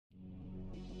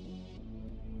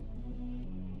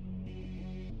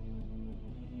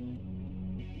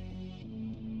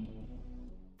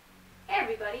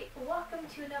everybody, welcome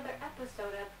to another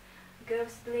episode of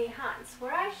Ghostly Hunts,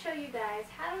 where I show you guys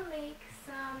how to make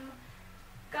some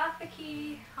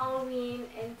gothic-y Halloween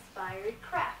inspired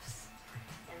crafts.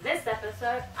 In this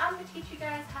episode, I'm going to teach you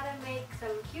guys how to make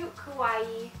some cute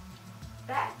kawaii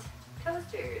bat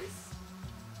coasters.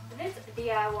 This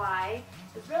DIY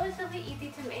is relatively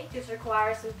easy to make, just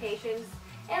requires some patience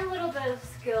and a little bit of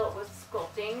skill with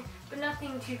sculpting, but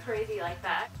nothing too crazy like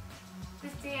that.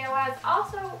 This DIY is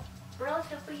also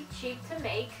relatively cheap to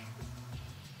make.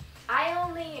 I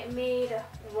only made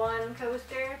one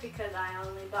coaster because I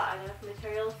only bought enough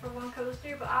materials for one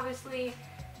coaster, but obviously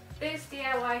this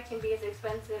DIY can be as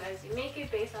expensive as you make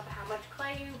it based off of how much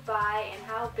clay you buy and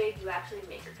how big you actually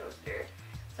make your coaster.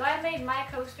 So I made my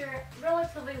coaster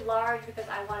relatively large because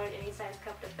I wanted any size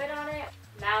cup to fit on it.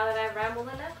 Now that I've rambled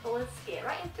enough, let's get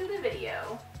right into the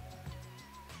video.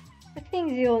 The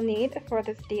things you'll need for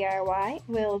this DIY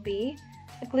will be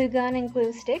a glue gun and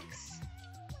glue sticks,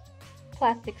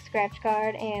 plastic scratch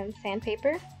guard and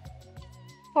sandpaper,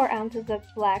 4 ounces of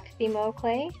black Fimo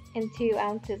Clay and 2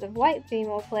 ounces of white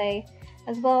Fimo Clay,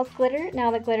 as well as glitter.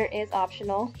 Now the glitter is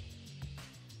optional.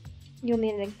 You'll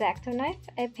need an X-Acto knife,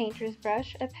 a painter's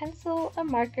brush, a pencil, a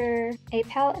marker, a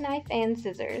palette knife, and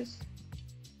scissors.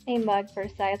 A mug for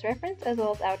size reference, as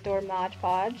well as outdoor modge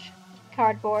podge,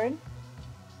 cardboard,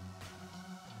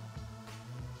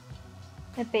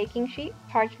 a baking sheet,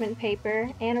 parchment paper,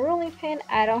 and a rolling pin.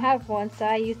 I don't have one, so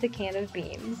I used a can of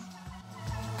beans.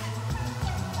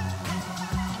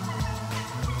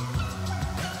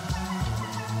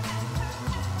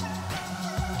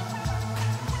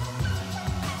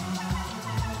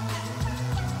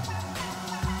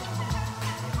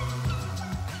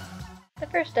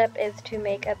 The first step is to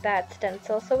make a bat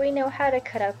stencil, so we know how to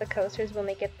cut out the coasters when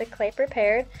we get the clay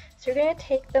prepared. So you're going to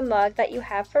take the mug that you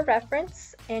have for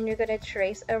reference and you're going to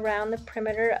trace around the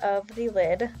perimeter of the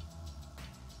lid.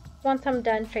 Once I'm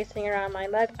done tracing around my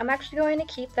mug, I'm actually going to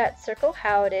keep that circle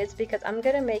how it is because I'm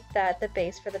going to make that the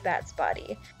base for the bat's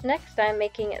body. Next, I'm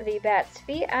making the bat's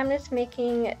feet. I'm just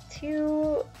making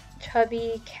 2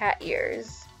 chubby cat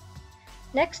ears.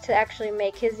 Next, to actually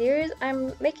make his ears,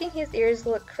 I'm making his ears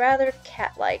look rather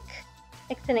cat-like.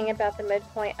 Extending about the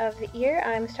midpoint of the ear,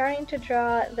 I'm starting to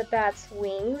draw the bat's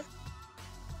wings.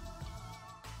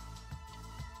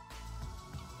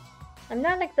 I'm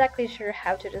not exactly sure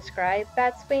how to describe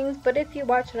bat's wings, but if you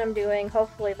watch what I'm doing,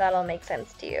 hopefully that'll make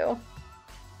sense to you.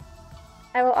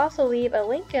 I will also leave a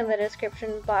link in the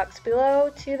description box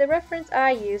below to the reference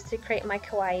I used to create my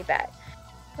kawaii bat.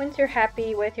 Once you're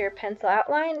happy with your pencil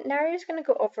outline, now you're just going to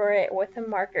go over it with a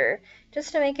marker,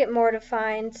 just to make it more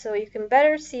defined so you can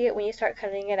better see it when you start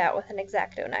cutting it out with an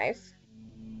X-Acto knife.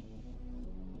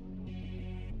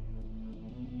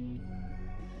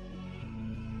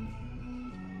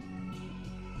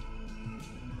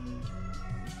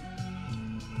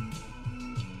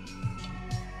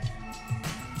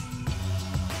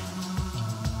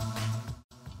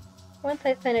 Once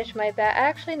I finished my bat, I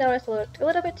actually noticed it looked a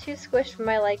little bit too squished for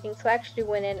my liking, so I actually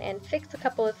went in and fixed a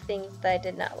couple of things that I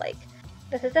did not like.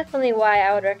 This is definitely why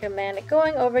I would recommend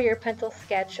going over your pencil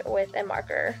sketch with a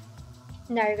marker.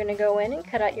 Now you're going to go in and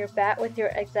cut out your bat with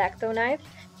your X-Acto knife.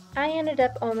 I ended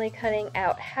up only cutting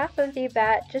out half of the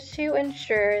bat just to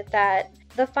ensure that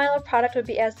the final product would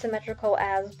be as symmetrical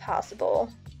as possible.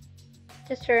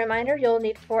 Just a reminder, you'll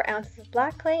need 4 ounces of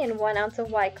black clay and 1 ounce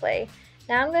of white clay.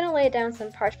 Now I'm going to lay down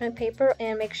some parchment paper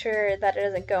and make sure that it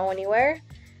doesn't go anywhere.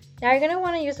 Now you're going to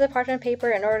want to use the parchment paper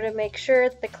in order to make sure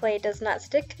that the clay does not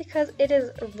stick because it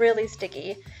is really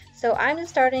sticky. So I'm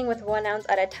just starting with 1 ounce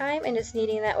at a time and just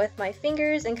kneading that with my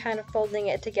fingers and kind of folding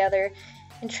it together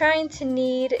and trying to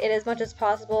knead it as much as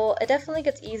possible. It definitely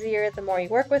gets easier the more you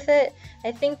work with it.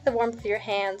 I think the warmth of your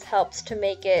hands helps to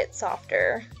make it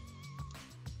softer.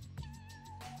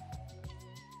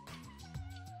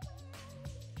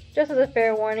 Just as a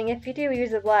fair warning, if you do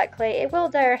use the black clay, it will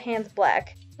dye your hands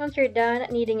black. Once you're done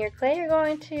kneading your clay, you're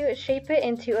going to shape it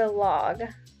into a log.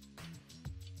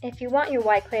 If you want your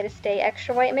white clay to stay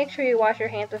extra white, make sure you wash your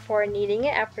hands before kneading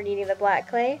it after kneading the black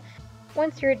clay.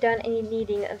 Once you're done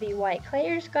kneading the white clay,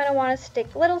 you're just going to want to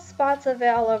stick little spots of it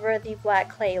all over the black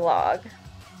clay log.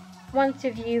 Once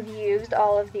you've used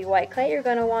all of the white clay, you're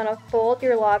going to want to fold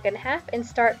your log in half and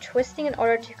start twisting in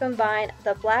order to combine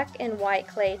the black and white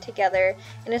clay together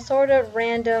in a sort of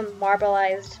random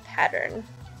marbleized pattern.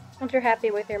 Once you're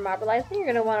happy with your marbleizing, you're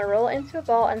going to want to roll it into a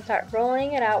ball and start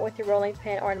rolling it out with your rolling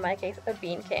pin, or in my case, a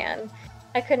bean can.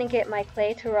 I couldn't get my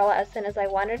clay to roll out as thin as I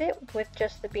wanted it with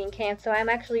just the bean can, so I'm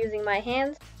actually using my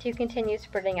hands to continue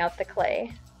spreading out the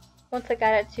clay. Once I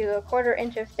got it to 1/4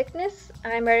 inch of thickness,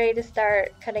 I'm ready to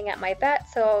start cutting out my bat,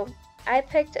 so I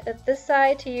picked this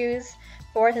side to use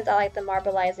for since I like the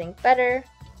marbleizing better.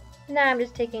 Now I'm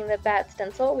just taking the bat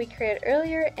stencil we created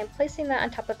earlier and placing that on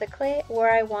top of the clay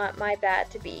where I want my bat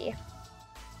to be.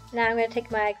 Now I'm going to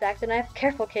take my X-Acto knife,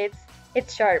 careful kids,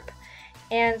 it's sharp,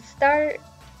 and start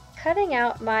cutting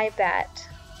out my bat.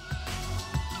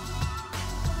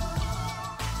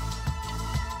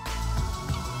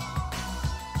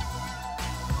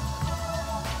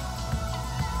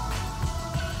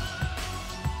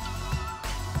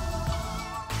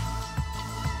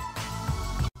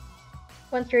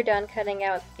 Once you're done cutting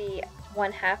out the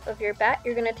 1/2 of your bat,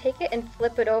 you're going to take it and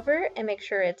flip it over and make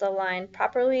sure it's aligned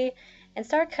properly and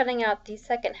start cutting out the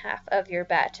second half of your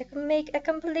bat to make a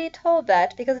complete whole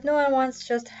bat because no one wants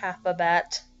just half a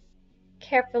bat.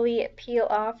 Carefully peel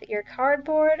off your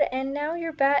cardboard and now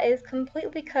your bat is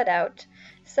completely cut out.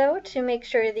 So to make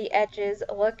sure the edges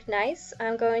look nice,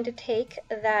 I'm going to take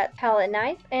that palette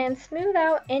knife and smooth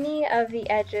out any of the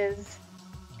edges.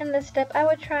 In this step, I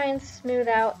would try and smooth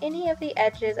out any of the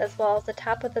edges as well as the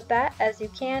top of the bat as you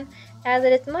can, as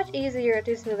it is much easier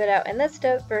to smooth it out in this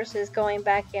step versus going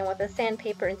back in with a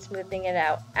sandpaper and smoothing it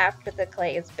out after the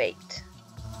clay is baked.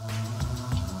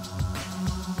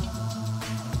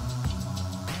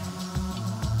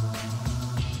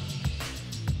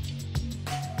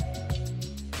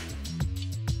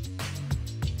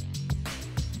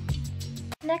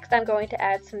 Next, I'm going to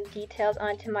add some details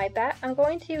onto my bat. I'm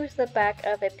going to use the back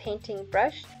of a painting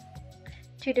brush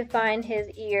to define his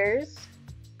ears,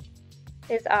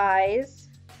 his eyes,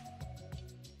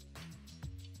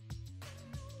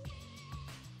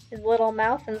 his little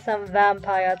mouth and some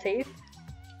vampire teeth,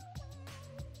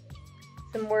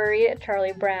 some worried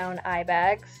Charlie Brown eye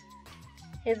bags,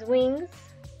 his wings,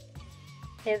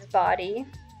 his body,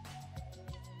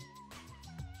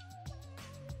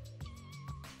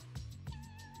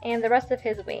 and the rest of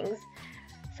his wings.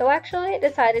 So actually I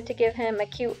decided to give him a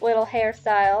cute little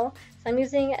hairstyle. So I'm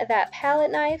using that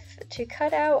palette knife to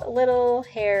cut out little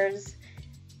hairs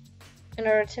in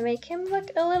order to make him look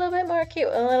a little bit more cute,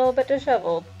 a little bit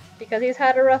disheveled, because he's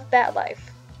had a rough bat life.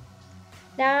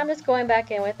 Now I'm just going back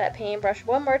in with that paintbrush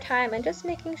one more time and just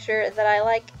making sure that I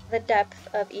like the depth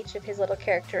of each of his little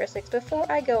characteristics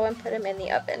before I go and put him in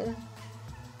the oven.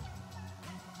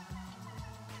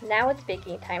 Now it's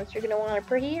baking time, so you're going to want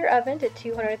to preheat your oven to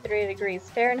 230 degrees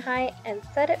Fahrenheit and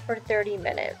set it for 30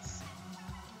 minutes.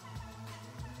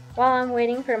 While I'm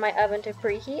waiting for my oven to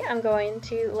preheat, I'm going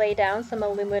to lay down some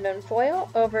aluminum foil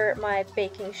over my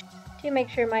baking sheet to make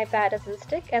sure my bat doesn't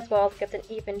stick as well as gets an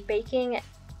even baking.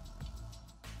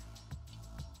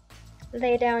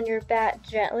 Lay down your bat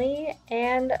gently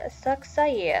and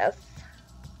success.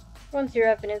 Once your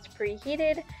oven is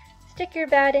preheated, stick your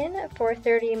bat in for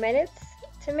 30 minutes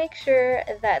to make sure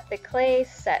that the clay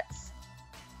sets.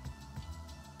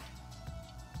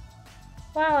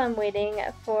 While I'm waiting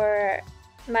for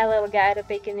my little guy to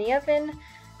bake in the oven,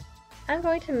 I'm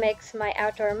going to mix my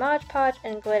outdoor Mod Podge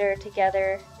and glitter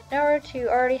together in order to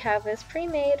already have this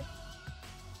pre-made.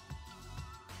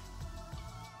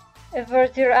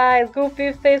 Avert your eyes,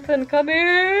 goofy face, and come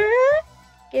here!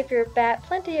 Give your bat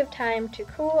plenty of time to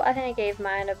cool. I think I gave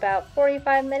mine about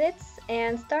 45 minutes.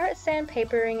 And start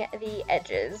sandpapering the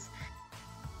edges.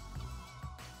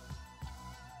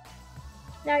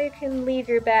 Now you can leave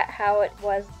your bat how it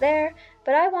was there,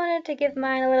 but I wanted to give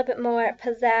mine a little bit more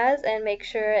pizzazz and make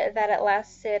sure that it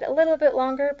lasted a little bit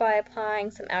longer by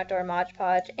applying some outdoor Mod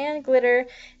Podge and glitter.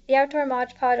 The outdoor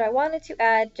Mod Podge I wanted to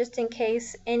add just in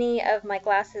case any of my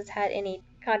glasses had any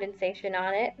condensation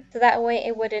on it, so that way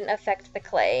it wouldn't affect the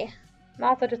clay. I'm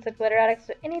also just a glitter addict,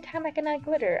 so anytime I can add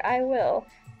glitter, I will.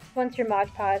 Once your Mod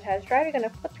Podge has dried, you're going to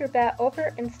flip your bat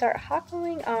over and start hot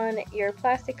gluing on your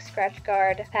plastic scratch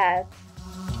guard pads.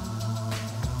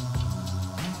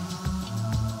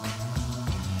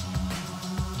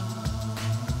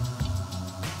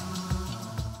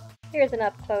 Here's an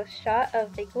up-close shot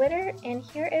of the glitter, and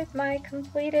here is my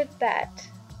completed bat.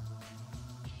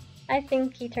 I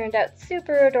think he turned out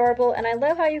super adorable, and I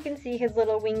love how you can see his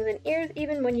little wings and ears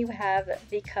even when you have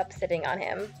the cup sitting on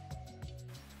him.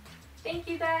 Thank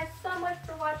you guys so much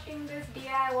for watching this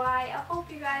DIY. I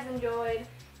hope you guys enjoyed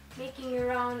making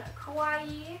your own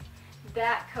Kawaii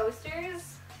Bat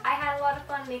Coasters. I had a lot of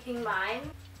fun making mine.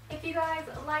 If you guys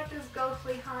like this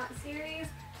ghostly haunt series,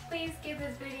 please give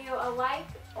this video a like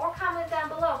or comment down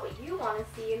below what you want to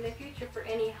see in the future for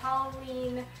any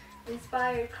Halloween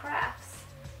inspired crafts.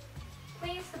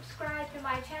 Please subscribe to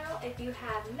my channel if you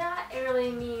have not. It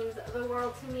really means the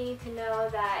world to me to know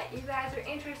that you guys are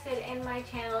interested in my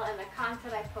channel and the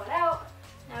content I put out.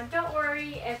 Now don't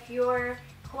worry if your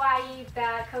Kawaii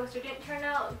Bat Coaster didn't turn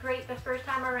out great the first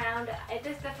time around.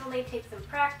 This definitely takes some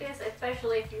practice,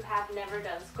 especially if you have never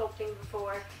done sculpting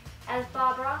before. As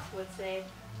Bob Ross would say,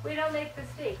 we don't make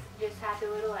mistakes, just happy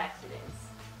little accidents.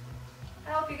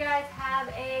 I hope you guys have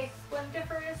a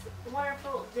splendiferous,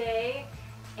 wonderful day,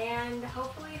 and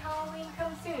hopefully Halloween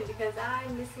comes soon because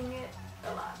I'm missing it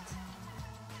a lot.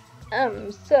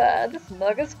 Sir, this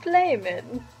mug is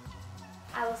flaming.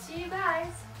 I will see you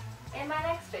guys in my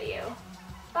next video.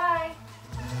 Bye!